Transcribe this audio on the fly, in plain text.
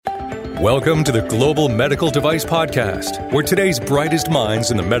Welcome to the Global Medical Device Podcast, where today's brightest minds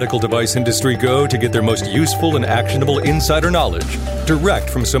in the medical device industry go to get their most useful and actionable insider knowledge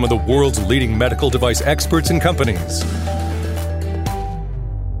direct from some of the world's leading medical device experts and companies.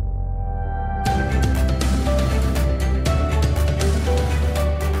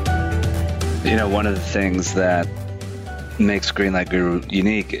 You know, one of the things that makes Greenlight Guru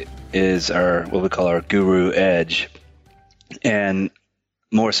unique is what we call our Guru Edge. And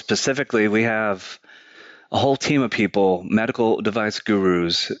more specifically, we have a whole team of people, medical device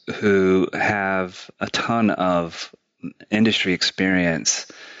gurus, who have a ton of industry experience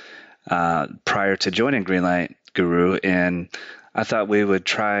prior to joining Greenlight Guru. And I thought we would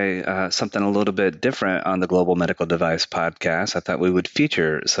try something a little bit different on the Global Medical Device Podcast. I thought we would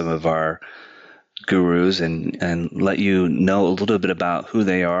feature some of our gurus and let you know a little bit about who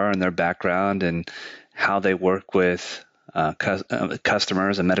they are and their background and how they work with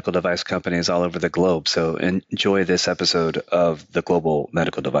customers and medical device companies all over the globe. So enjoy this episode of the Global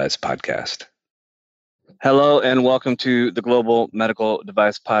Medical Device Podcast. Hello and welcome to the Global Medical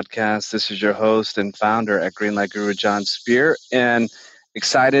Device Podcast. This is your host and founder at Greenlight Guru, John Spear, and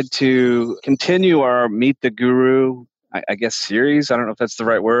excited to continue our Meet the Guru, I guess, series. I don't know if that's the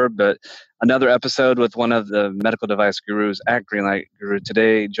right word, but another episode with one of the medical device gurus at Greenlight Guru.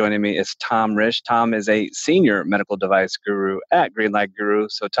 Today, joining me is Tom Risch. Tom is a senior medical device guru at Greenlight Guru.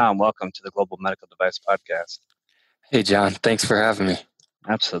 So, Tom, welcome to the Global Medical Device Podcast. Hey, John. Thanks for having me.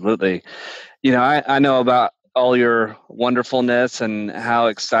 Absolutely. You know, I know about all your wonderfulness and how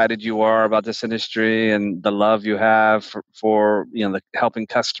excited you are about this industry and the love you have for helping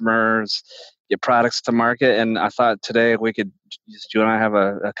customers get products to market. And I thought today we could, you and I, have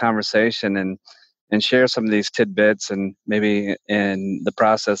a conversation and share some of these tidbits and maybe in the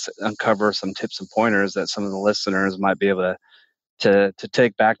process uncover some tips and pointers that some of the listeners might be able to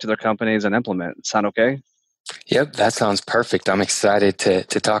take back to their companies and implement. Sound okay? Yep, that sounds perfect. I'm excited to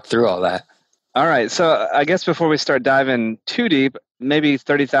talk through all that. All right. So I guess before we start diving too deep, maybe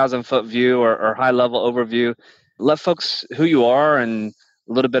 30,000 foot view or high level overview, let folks who you are and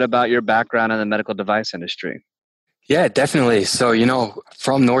a little bit about your background in the medical device industry. Yeah, definitely. So,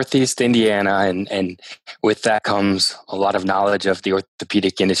 from Northeast Indiana, and with that comes a lot of knowledge of the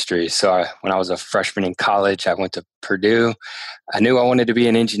orthopedic industry. So when I was a freshman in college, I went to Purdue. I knew I wanted to be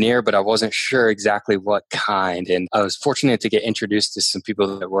an engineer, but I wasn't sure exactly what kind. And I was fortunate to get introduced to some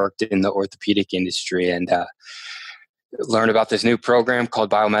people that worked in the orthopedic industry and learned about this new program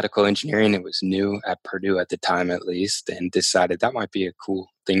called biomedical engineering. It was new at Purdue at the time, at least, and decided that might be a cool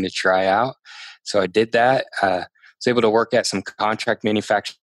thing to try out. So I did that. Was able to work at some contract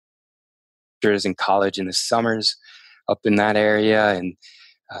manufacturers in college in the summers up in that area, and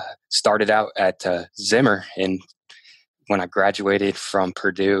started out at Zimmer and when I graduated from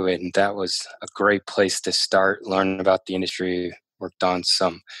Purdue, and that was a great place to start learning about the industry. Worked on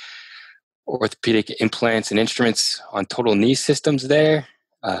some orthopedic implants and instruments on total knee systems there.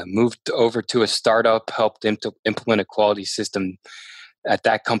 Moved over to a startup, helped implement a quality system at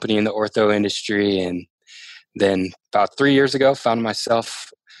that company in the ortho industry, and then about 3 years ago, found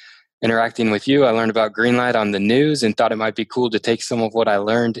myself interacting with you. I learned about Greenlight on the news and thought it might be cool to take some of what I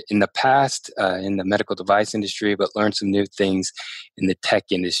learned in the past in the medical device industry, but learn some new things in the tech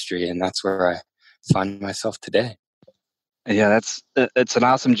industry. And that's where I find myself today. Yeah, it's an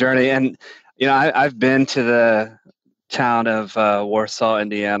awesome journey. And, I've been to the town of Warsaw,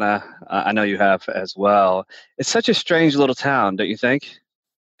 Indiana. I know you have as well. It's such a strange little town, don't you think?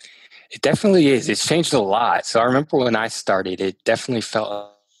 It definitely is. It's changed a lot. So I remember when I started, it definitely felt like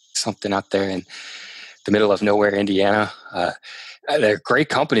something out there in the middle of nowhere, Indiana. There are great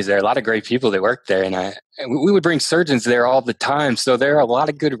companies there, a lot of great people that work there. And we would bring surgeons there all the time. So there are a lot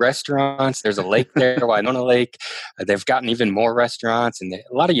of good restaurants. There's a lake there, Winona Lake. They've gotten even more restaurants and a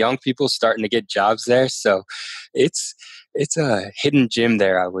lot of young people starting to get jobs there. So it's a hidden gem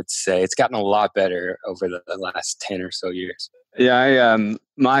there, I would say. It's gotten a lot better over the last 10 or so years. Yeah,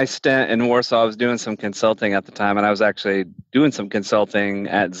 my stint in Warsaw, I was doing some consulting at the time, and I was actually doing some consulting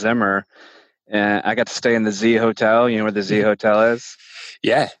at Zimmer, and I got to stay in the Z Hotel. You know where the Z Hotel is?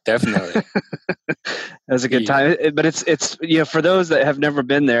 Yeah, definitely. It was a good time. But it's for those that have never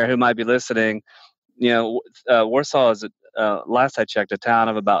been there who might be listening, Warsaw is, last I checked, a town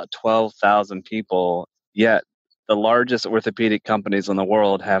of about 12,000 people, yet the largest orthopedic companies in the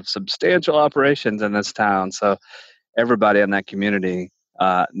world have substantial operations in this town. So everybody in that community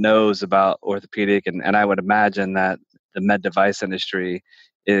knows about orthopedic, and I would imagine that the med device industry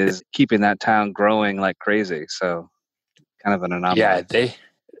is keeping that town growing like crazy. So kind of an anomaly. Yeah,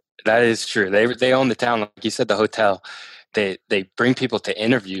 that is true. They own the town, like you said, the hotel. they bring people to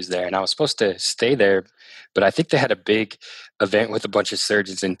interviews there, and I was supposed to stay there, but I think they had a big event with a bunch of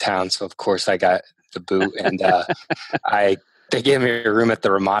surgeons in town, so of course I got the boot, and I they gave me a room at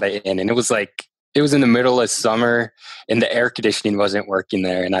the Ramada Inn, and it was in the middle of summer, and the air conditioning wasn't working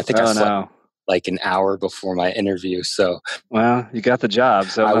there, and I think I slept like an hour before my interview. So, well, you got the job.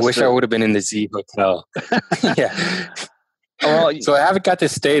 So I wish I would have been in the Z Hotel. Yeah. Well, so I haven't got to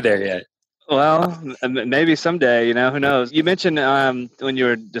stay there yet. Well, maybe someday, who knows? You mentioned when you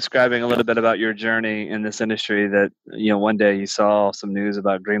were describing a little bit about your journey in this industry that, one day you saw some news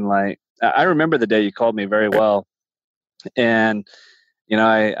about Greenlight. I remember the day you called me very well. And,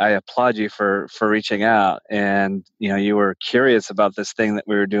 I applaud you for reaching out. And, you were curious about this thing that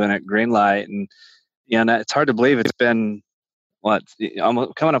we were doing at Greenlight. And, it's hard to believe it's been,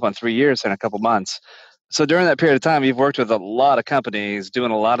 almost coming up on 3 years in a couple months. So during that period of time, you've worked with a lot of companies,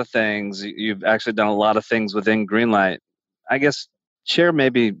 doing a lot of things. You've actually done a lot of things within Greenlight. I guess share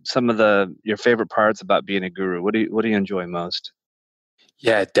maybe some of your favorite parts about being a guru. What do you enjoy most?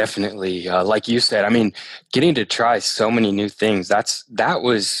 Yeah, definitely. Like you said, I mean, getting to try so many new things. That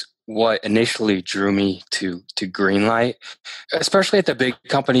was what initially drew me to Greenlight, especially at the big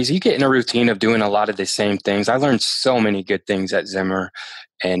companies. You get in a routine of doing a lot of the same things. I learned so many good things at Zimmer,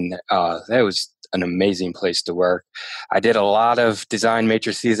 and that was an amazing place to work. I did a lot of design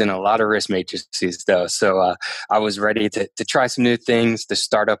matrices and a lot of risk matrices, though. So I was ready to try some new things. The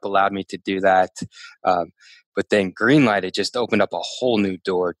startup allowed me to do that. But then Greenlight, it just opened up a whole new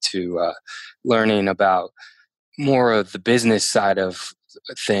door to learning about more of the business side of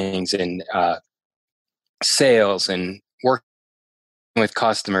things and sales and working with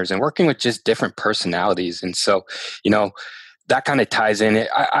customers and working with just different personalities. And so, that kind of ties in.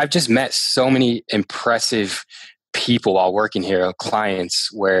 I've just met so many impressive people while working here, clients,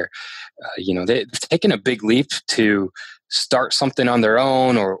 where, they've taken a big leap to start something on their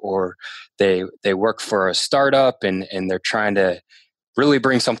own, or they work for a startup and they're trying to really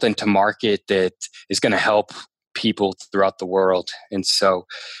bring something to market that is going to help people throughout the world. And so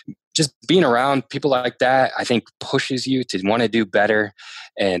just being around people like that, I think pushes you to want to do better.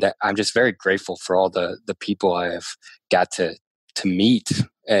 And I'm just very grateful for all the people I have got to meet,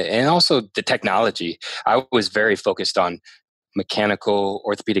 and also the technology. I was very focused on mechanical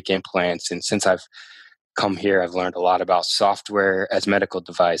orthopedic implants. And since I've come here, I've learned a lot about software as medical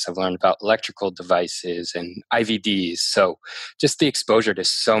device. I've learned about electrical devices and IVDs. So just the exposure to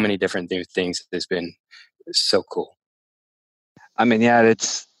so many different new things has been so cool. I mean, yeah,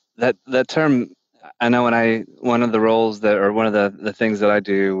 it's that term. I know one of the roles one of the things that I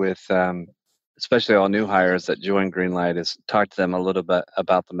do with, especially all new hires that join Greenlight, is talk to them a little bit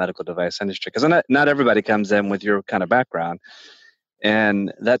about the medical device industry, because not everybody comes in with your kind of background.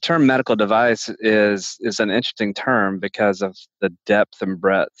 And that term medical device is an interesting term because of the depth and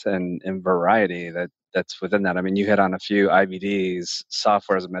breadth and variety that's within that. I mean, you hit on a few IVDs,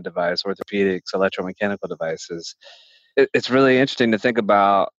 software as a med device, orthopedics, electromechanical devices. It's really interesting to think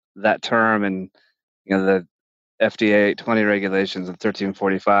about that term and, the FDA 820 regulations of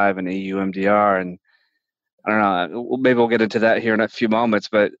 1345 and EU MDR. And I don't know, maybe we'll get into that here in a few moments,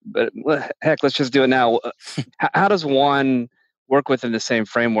 but heck, let's just do it now. How does one work within the same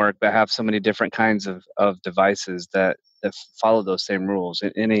framework but have so many different kinds of devices that follow those same rules?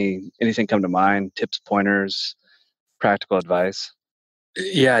 Anything come to mind? Tips, pointers, practical advice?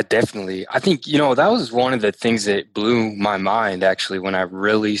 Yeah, definitely. I think, that was one of the things that blew my mind, actually, when I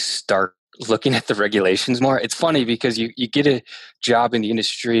really start looking at the regulations more. It's funny because you get a job in the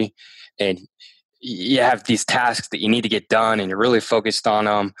industry and you have these tasks that you need to get done and you're really focused on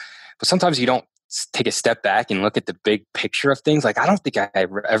them. But sometimes you don't take a step back and look at the big picture of things. Like, I don't think I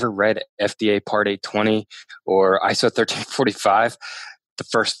ever read FDA Part 820 or ISO 1345 the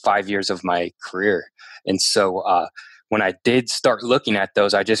first 5 years of my career. And so when I did start looking at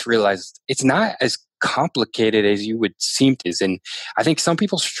those, I just realized it's not as complicated as you would seem to. And I think some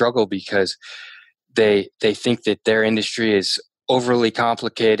people struggle because they think that their industry is overly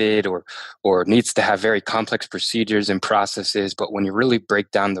complicated or needs to have very complex procedures and processes. But when you really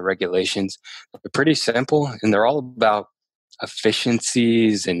break down the regulations, they're pretty simple, and they're all about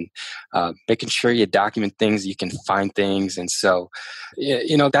efficiencies and making sure you document things, you can find things. And so,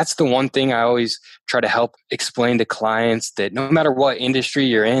 that's the one thing I always try to help explain to clients, that no matter what industry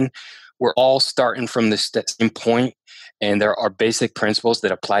you're in, we're all starting from the same point, and there are basic principles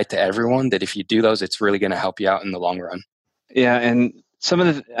that apply to everyone, that if you do those, it's really going to help you out in the long run. Yeah. And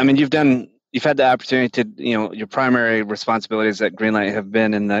you've had the opportunity to, your primary responsibilities at Greenlight have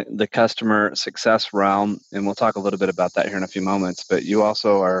been in the customer success realm. And we'll talk a little bit about that here in a few moments, but you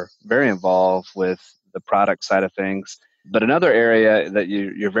also are very involved with the product side of things. But another area that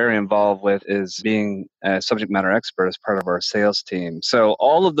you're very involved with is being a subject matter expert as part of our sales team. So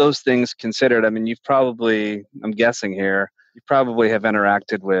all of those things considered, I mean, I'm guessing here, you probably have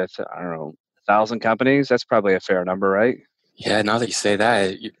interacted with, I don't know, 1,000 companies. That's probably a fair number, right? Yeah, now that you say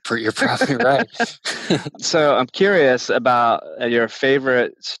that, you're probably right. So I'm curious about your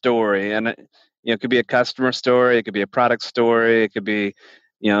favorite story, and it could be a customer story, it could be a product story, it could be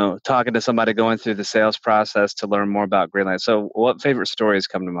talking to somebody going through the sales process to learn more about Greenlight. So what favorite stories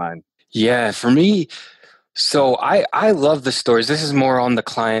come to mind? Yeah, for me, so I love the stories. This is more on the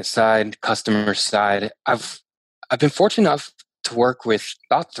client side, customer side. I've been fortunate enough to work with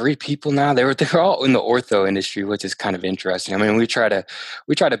about 3 people now. They're all in the ortho industry, which is kind of interesting. I mean, we try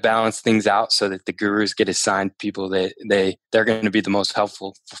to balance things out so that the gurus get assigned people that they're going to be the most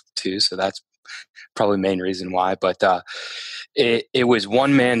helpful to. So that's probably the main reason why. But it was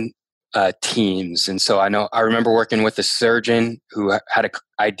one man teams, and so I remember working with a surgeon who had an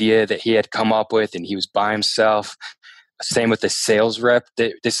idea that he had come up with, and he was by himself. Same with the sales rep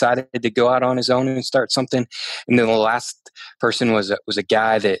that decided to go out on his own and start something. And then the last person was a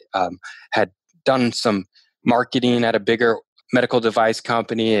guy that had done some marketing at a bigger medical device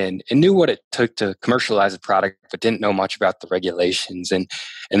company and knew what it took to commercialize a product, but didn't know much about the regulations. And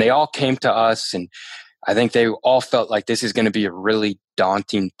they all came to us, and I think they all felt like this is going to be a really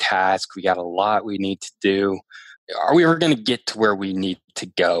daunting task. We got a lot we need to do. Are we ever going to get to where we need to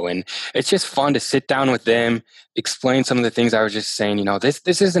go? And it's just fun to sit down with them, explain some of the things I was just saying.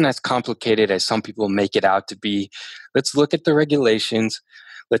 This isn't as complicated as some people make it out to be. Let's look at the regulations.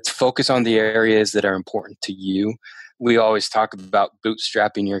 Let's focus on the areas that are important to you. We always talk about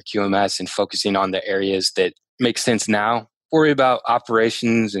bootstrapping your QMS and focusing on the areas that make sense now. Worry about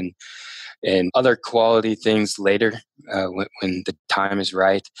operations and other quality things later when the time is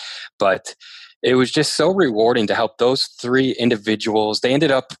right. But it was just so rewarding to help those 3 individuals. They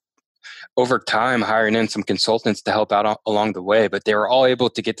ended up over time hiring in some consultants to help out along the way, but they were all able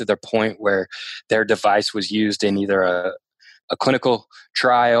to get to their point where their device was used in either a clinical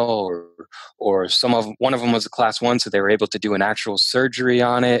trial or one of them was a class 1, so they were able to do an actual surgery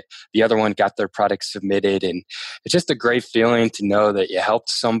on it. The other one got their product submitted, and it's just a great feeling to know that you helped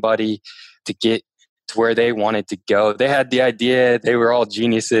somebody to get to where they wanted to go. They had the idea, they were all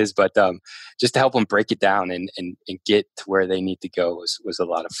geniuses, but just to help them break it down and get to where they need to go was a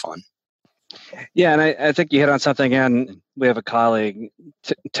lot of fun. Yeah, and I think you hit on something again. We have a colleague,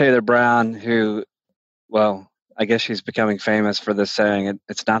 Taylor Brown, who, well, I guess she's becoming famous for this saying,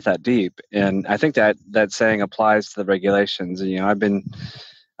 it's not that deep. And I think that saying applies to the regulations. I've been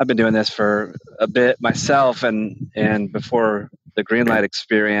doing this for a bit myself, and before the Greenlight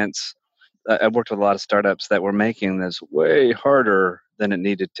experience, I worked with a lot of startups that were making this way harder than it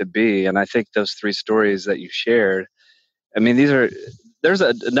needed to be. And I think those 3 stories that you shared, I mean, there's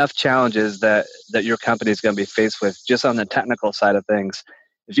enough challenges that your company is going to be faced with just on the technical side of things.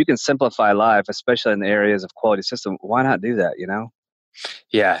 If you can simplify life, especially in the areas of quality system, why not do that?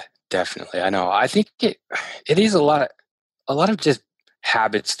 Yeah, definitely. I know. I think it is a lot of just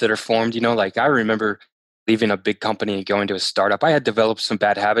habits that are formed. Like I remember leaving a big company and going to a startup. I had developed some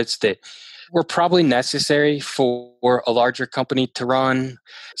bad habits that were probably necessary for a larger company to run.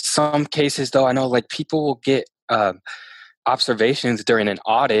 Some cases, though, I know like people will get observations during an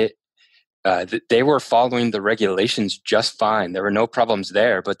audit. They were following the regulations just fine. There were no problems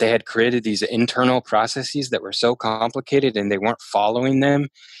there, but they had created these internal processes that were so complicated and they weren't following them.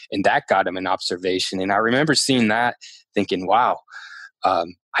 And that got them an observation. And I remember seeing that thinking, wow,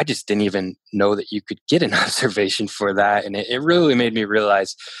 I just didn't even know that you could get an observation for that. And it really made me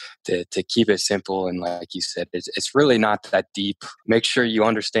realize to keep it simple. And like you said, it's really not that deep. Make sure you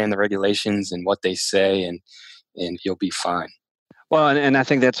understand the regulations and what they say, and you'll be fine. Well, and I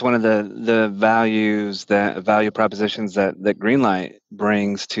think that's one of the value propositions that Greenlight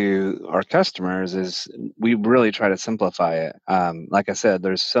brings to our customers is we really try to simplify it. Like I said,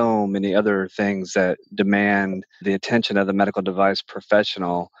 there's so many other things that demand the attention of the medical device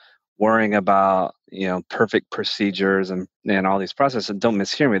professional, worrying about perfect procedures and all these processes. And don't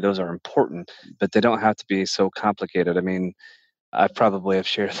mishear me; those are important, but they don't have to be so complicated. I mean, I probably have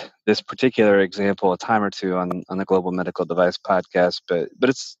shared this particular example a time or two on the Global Medical Device podcast, but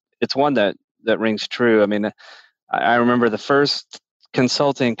it's one that rings true. I mean, I remember the first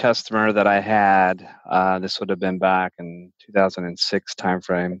consulting customer that I had. This would have been back in 2006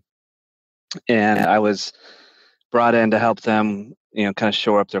 timeframe, and I was brought in to help them, kind of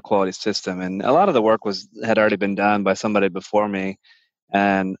shore up their quality system. And a lot of the work had already been done by somebody before me,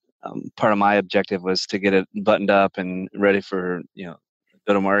 and part of my objective was to get it buttoned up and ready for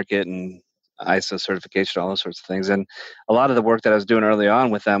go to market. And ISO certification, all those sorts of things. And a lot of the work that I was doing early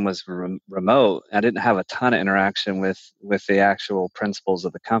on with them was remote. I didn't have a ton of interaction with the actual principals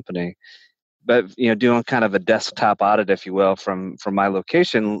of the company. But doing kind of a desktop audit, if you will, from my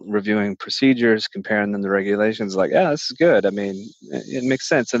location, reviewing procedures, comparing them to regulations, like, yeah, this is good. I mean, it makes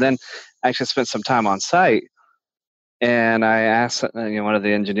sense. And then I actually spent some time on site, and I asked one of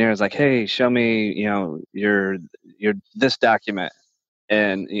the engineers, like, hey, show me your this document,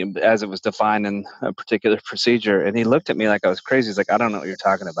 and as it was defined in a particular procedure. And he looked at me like I was crazy. He's like, I don't know what you're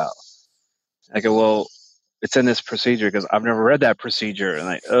talking about. I go, well, it's in this procedure because I've never read that procedure. And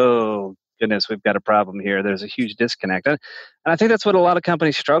like, oh goodness, we've got a problem here. There's a huge disconnect. And I think that's what a lot of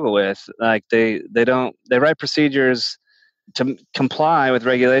companies struggle with. Like they write procedures to comply with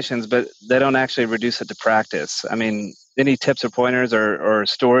regulations, but they don't actually reduce it to practice. I mean, any tips or pointers or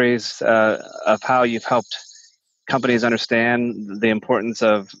stories of how you've helped companies understand the importance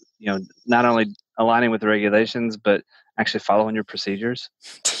of not only aligning with the regulations but actually following your procedures?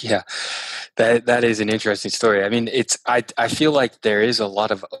 Yeah, that is an interesting story. I mean, I feel like there is a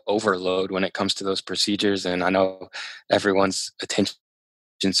lot of overload when it comes to those procedures, and I know everyone's attention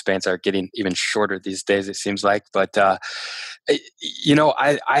spans are getting even shorter these days, it seems like. But I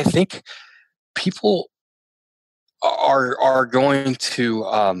think people are going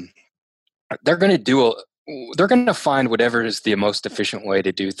to they're going to they're going to find whatever is the most efficient way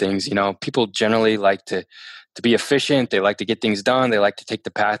to do things. People generally like to be efficient. They like to get things done. They like to take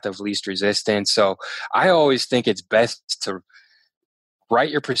the path of least resistance. So I always think it's best to write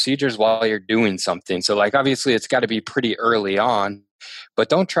your procedures while you're doing something. So like, obviously it's got to be pretty early on, but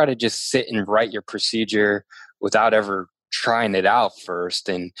don't try to just sit and write your procedure without ever trying it out first.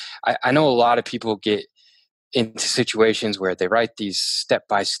 And I know a lot of people get into situations where they write these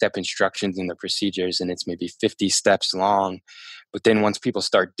step-by-step instructions in the procedures and it's maybe 50 steps long. But then once people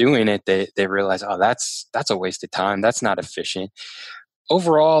start doing it, they realize, oh, that's a waste of time. That's not efficient.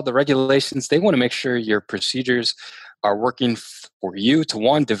 Overall, the regulations, they want to make sure your procedures are working for you to,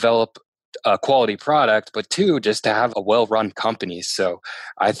 one, develop a quality product, but two, just to have a well-run company. So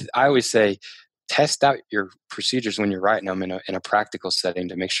I always say, test out your procedures when you're writing them in a practical setting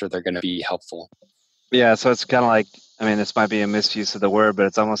to make sure they're going to be helpful. Yeah, so it's kind of like, I mean, this might be a misuse of the word, but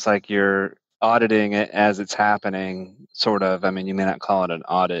it's almost like you're auditing it as it's happening, sort of. I mean, you may not call it an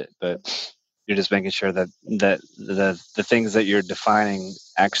audit, but you're just making sure that the things that you're defining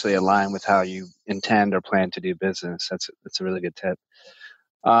actually align with how you intend or plan to do business. That's a really good tip.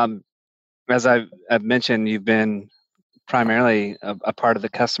 As I've mentioned, you've been primarily a part of the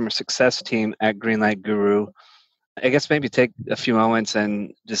customer success team at Greenlight Guru. I guess maybe take a few moments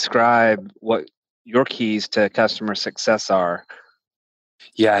and describe what your keys to customer success are.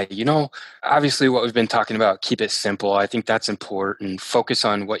 Yeah, obviously what we've been talking about, keep it simple. I think that's important. Focus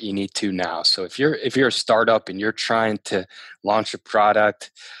on what you need to now. So if you're a startup and you're trying to launch a product,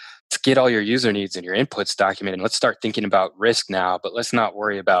 to get all your user needs and your inputs documented, let's start thinking about risk now, but let's not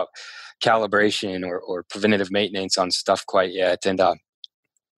worry about calibration or preventative maintenance on stuff quite yet. And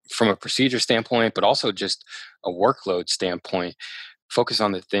from a procedure standpoint, but also just a workload standpoint, focus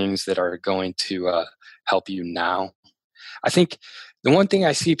on the things that are going to help you now. I think the one thing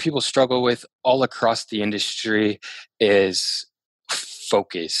I see people struggle with all across the industry is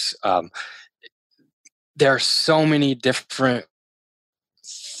focus. There are so many different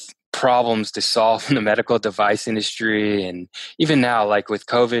problems to solve in the medical device industry. And even now, like with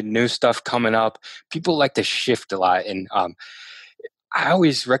COVID, new stuff coming up, people like to shift a lot. And I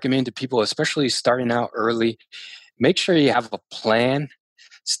always recommend to people, especially starting out early, make sure you have a plan,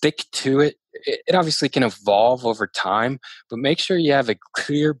 stick to it. It obviously can evolve over time, but make sure you have a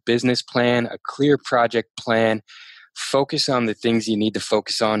clear business plan, a clear project plan. Focus on the things you need to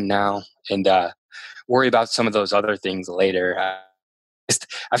focus on now and worry about some of those other things later.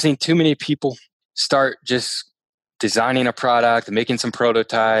 I've seen too many people start just designing a product, making some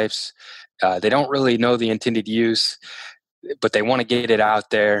prototypes. They don't really know the intended use, but they want to get it out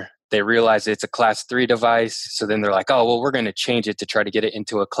there. They realize it's a class 3 device. So then they're like, oh, well, we're going to change it to try to get it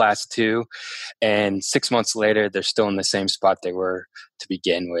into a class 2. And 6 months later, they're still in the same spot they were to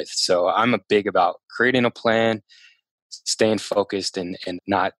begin with. So I'm a big about creating a plan, staying focused and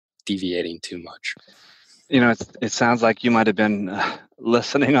not deviating too much. It sounds like you might have been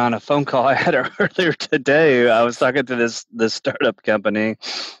listening on a phone call I had earlier today. I was talking to this startup company,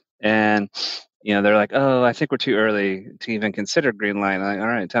 and they're like, "Oh, I think we're too early to even consider Greenlight." I'm like, all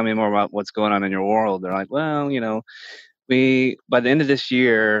right, tell me more about what's going on in your world. They're like, "Well, we by the end of this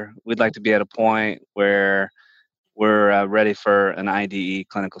year, we'd like to be at a point where we're ready for an IDE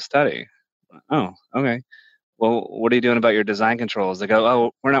clinical study." Oh, okay. well, what are you doing about your design controls? They go,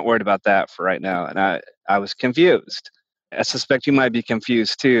 oh, we're not worried about that for right now. And I was confused. I suspect you might be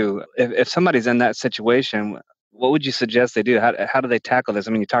confused too. If somebody's in that situation, what would you suggest they do? How do they tackle this?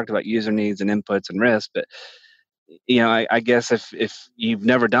 I mean, you talked about user needs and inputs and risk, but I guess if you've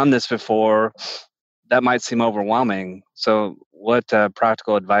never done this before, that might seem overwhelming. So, what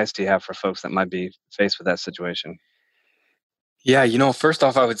practical advice do you have for folks that might be faced with that situation? Yeah, first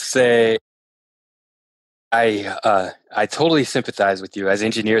off, I would say I totally sympathize with you. As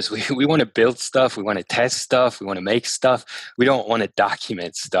engineers, we want to build stuff, we want to test stuff, we want to make stuff. We don't want to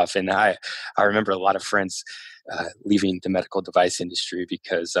document stuff. And I remember a lot of friends leaving the medical device industry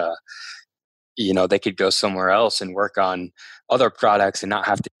because they could go somewhere else and work on other products and not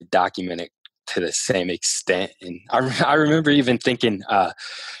have to document it to the same extent. And I remember even thinking,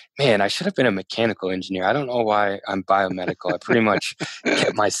 man, I should have been a mechanical engineer. I don't know why I'm biomedical. I pretty much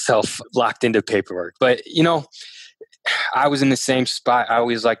kept myself locked into paperwork. But, I was in the same spot. I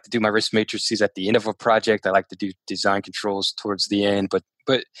always like to do my risk matrices at the end of a project. I like to do design controls towards the end.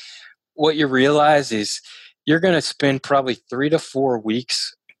 But what you realize is you're going to spend probably 3 to 4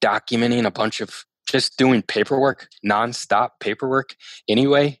 weeks documenting a bunch of just doing paperwork, nonstop paperwork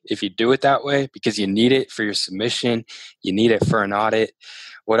anyway, if you do it that way, because you need it for your submission, you need it for an audit.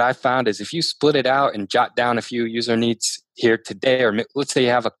 What I found is if you split it out and jot down a few user needs here today, or let's say you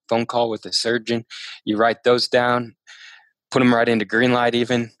have a phone call with a surgeon, you write those down, put them right into Greenlight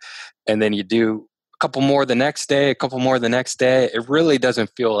even, and then you do a couple more the next day, a couple more the next day. It really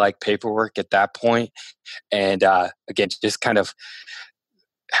doesn't feel like paperwork at that point. And again, just kind of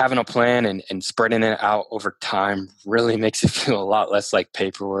having a plan and spreading it out over time really makes it feel a lot less like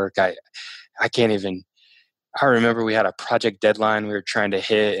paperwork. I remember we had a project deadline we were trying to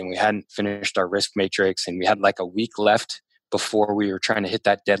hit and we hadn't finished our risk matrix and we had like a week left before we were trying to hit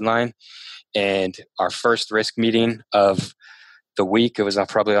that deadline. And our first risk meeting of the week, it was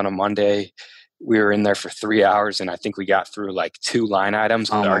probably on a Monday, we were in there for 3 hours and I think we got through like 2 line items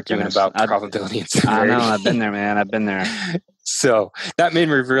arguing about probability and severity. I know, I've been there, man. I've been there. So that made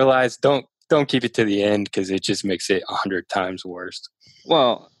me realize don't keep it to the end because it just makes it 100 times worse.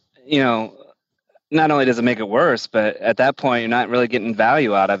 Well, not only does it make it worse, but at that point, you're not really getting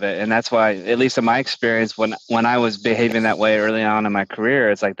value out of it. And that's why, at least in my experience, when I was behaving that way early on in my career,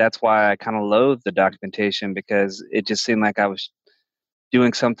 it's like that's why I kind of loathed the documentation because it just seemed like I was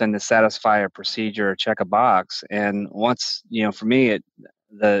doing something to satisfy a procedure or check a box. And once, for me,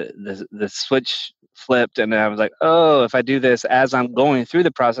 the switch flipped and I was like, oh, if I do this as I'm going through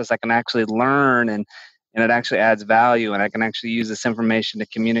the process, I can actually learn and it actually adds value and I can actually use this information to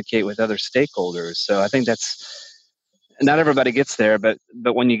communicate with other stakeholders. So I think that's, not everybody gets there, but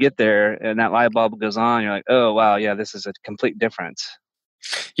when you get there and that light bulb goes on, you're like, oh, wow, yeah, this is a complete difference.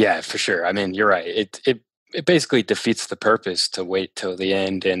 Yeah, for sure. I mean, you're right. It basically defeats the purpose to wait till the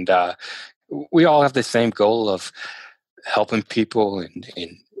end. And we all have the same goal of helping people and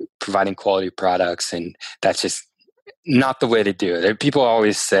providing quality products. And that's just not the way to do it. People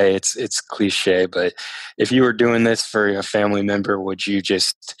always say it's cliche, but if you were doing this for a family member, would you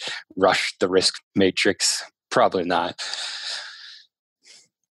just rush the risk matrix? Probably not.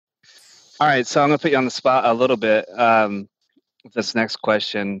 All right, so I'm going to put you on the spot a little bit with this next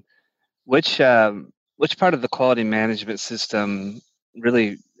question. Which part of the quality management system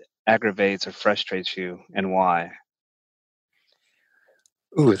really aggravates or frustrates you, and why?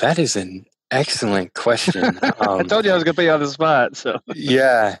 Ooh, that is an excellent question. I told you I was going to put you on the spot. So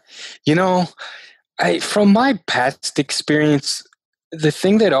yeah, from my past experience, the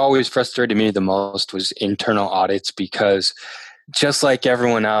thing that always frustrated me the most was internal audits because just like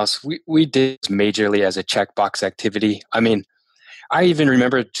everyone else, we did majorly as a checkbox activity. I mean, I even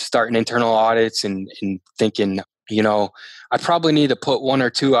remember starting internal audits and thinking, I probably need to put 1 or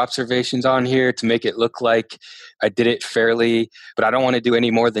 2 observations on here to make it look like I did it fairly, but I don't want to do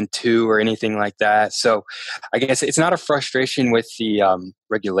any more than 2 or anything like that. So I guess it's not a frustration with the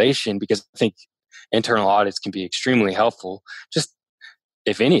regulation because I think internal audits can be extremely helpful. Just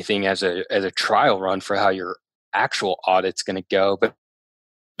if anything, as a trial run for how your actual audit's going to go. But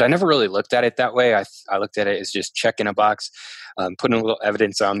I never really looked at it that way. I looked at it as just checking a box, putting a little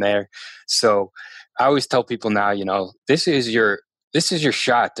evidence on there. So I always tell people now, this is your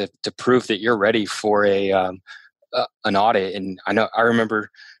shot to prove that you're ready for an audit. And I remember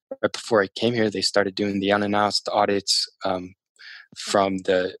right before I came here, they started doing the unannounced audits on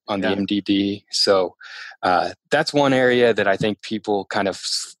the MDD. So that's one area that I think people kind of,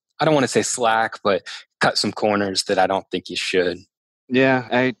 I don't want to say slack, but cut some corners that I don't think you should. Yeah,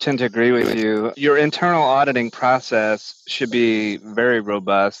 I tend to agree with you. Your internal auditing process should be very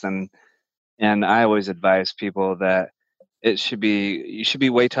robust and And I always advise people that you should be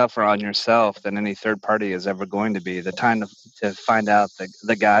way tougher on yourself than any third party is ever going to be. The time to find out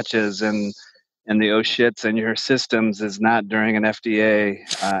the gotchas and the oh shits in your systems is not during an FDA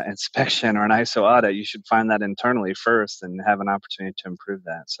inspection or an ISO audit. You should find that internally first and have an opportunity to improve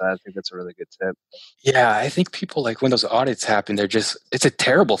that. So I think that's a really good tip. Yeah, I think people, like, when those audits happen, it's a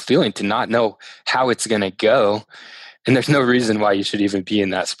terrible feeling to not know how it's going to go. And there's no reason why you should even be in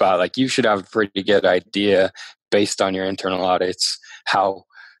that spot. Like, you should have a pretty good idea based on your internal audits how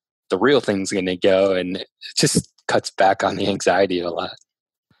the real thing's going to go. And it just cuts back on the anxiety a lot.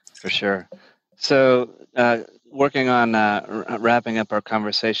 For sure. So, working on wrapping up our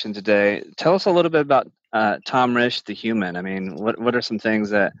conversation today, tell us a little bit about Tom Risch, the human. I mean, what are some things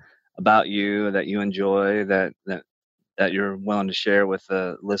that about you that you enjoy that you're willing to share with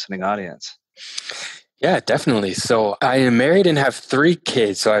the listening audience? Yeah, definitely. So I am married and have 3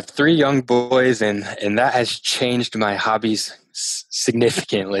 kids. So I have 3 young boys, and that has changed my hobbies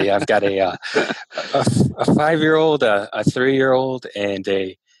significantly. I've got a 5-year-old, a 3-year-old, and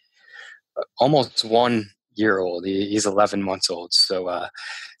a almost 1-year-old. He's 11 months old. So I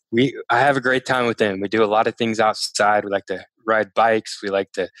have a great time with them. We do a lot of things outside. We like to ride bikes. We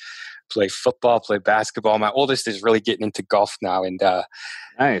like to play football, play basketball. My oldest is really getting into golf now, and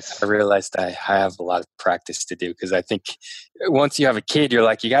Nice. I realized I have a lot of practice to do, because I think once you have a kid, you're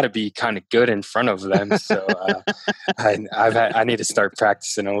like, you got to be kind of good in front of them. So I need to start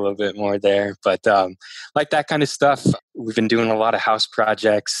practicing a little bit more there. But like that kind of stuff, we've been doing a lot of house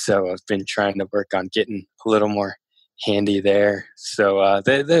projects. So I've been trying to work on getting a little more handy there. So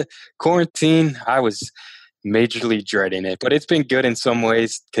the quarantine, I was majorly dreading it, but it's been good in some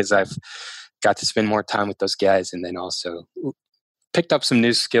ways because I've got to spend more time with those guys, and then also picked up some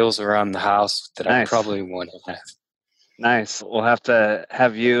new skills around the house that I probably wouldn't have. Nice. We'll have to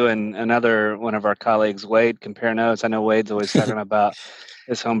have you and another one of our colleagues, Wade, compare notes. I know Wade's always talking about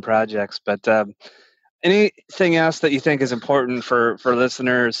his home projects, but anything else that you think is important for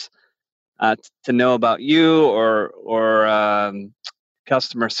listeners to know about you or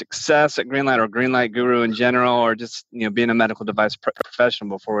customer success at Greenlight or Greenlight Guru in general, or just being a medical device professional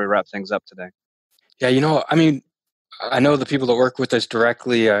before we wrap things up today? Yeah, I mean, I know the people that work with us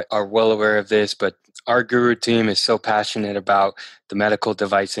directly are well aware of this, but our Guru team is so passionate about the medical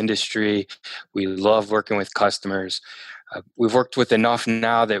device industry. We love working with customers. We've worked with enough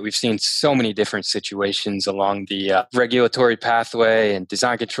now that we've seen so many different situations along the regulatory pathway and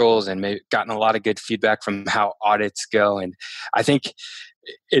design controls, and gotten a lot of good feedback from how audits go. And I think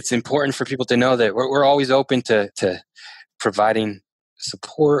it's important for people to know that we're always open to providing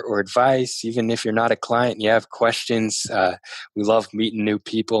support or advice. Even if you're not a client and you have questions, we love meeting new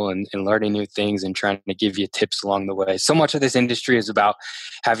people and learning new things and trying to give you tips along the way. So much of this industry is about,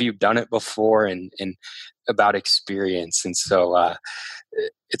 have you done it before, and about experience. And so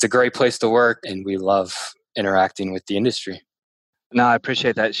it's a great place to work, and we love interacting with the industry. No, I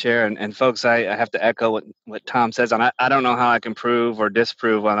appreciate that share. And folks, I have to echo what Tom says. And I don't know how I can prove or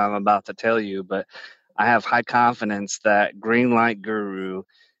disprove what I'm about to tell you, but I have high confidence that Greenlight Guru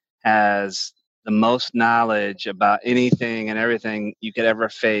has the most knowledge about anything and everything you could ever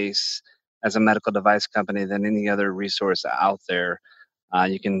face as a medical device company than any other resource out there.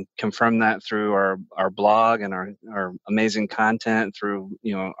 You can confirm that through our blog and our amazing content, through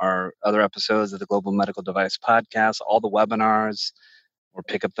our other episodes of the Global Medical Device Podcast, all the webinars, or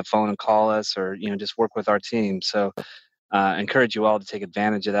pick up the phone and call us, or just work with our team. So encourage you all to take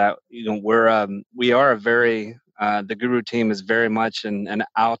advantage of that. We are a very the Guru team is very much an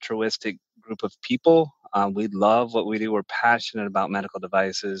altruistic group of people. We love what we do. We're passionate about medical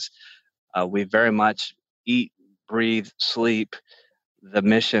devices. We very much eat, breathe, sleep the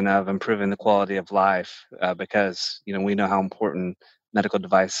mission of improving the quality of life, because we know how important medical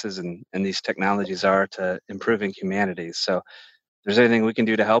devices and these technologies are to improving humanity. So if there's anything we can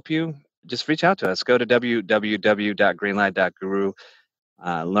do to help you, just reach out to us. Go to www.greenlight.guru,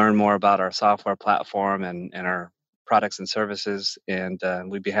 learn more about our software platform and our products and services, and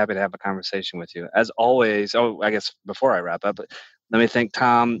we'd be happy to have a conversation with you. As always, I guess before I wrap up, let me thank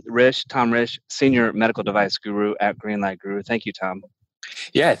Tom Risch, Senior Medical Device Guru at Greenlight Guru. Thank you, Tom.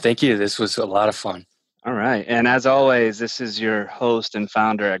 Yeah, thank you. This was a lot of fun. All right. And as always, this is your host and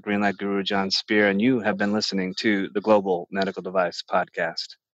founder at Greenlight Guru, John Spear, and you have been listening to the Global Medical Device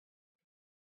Podcast.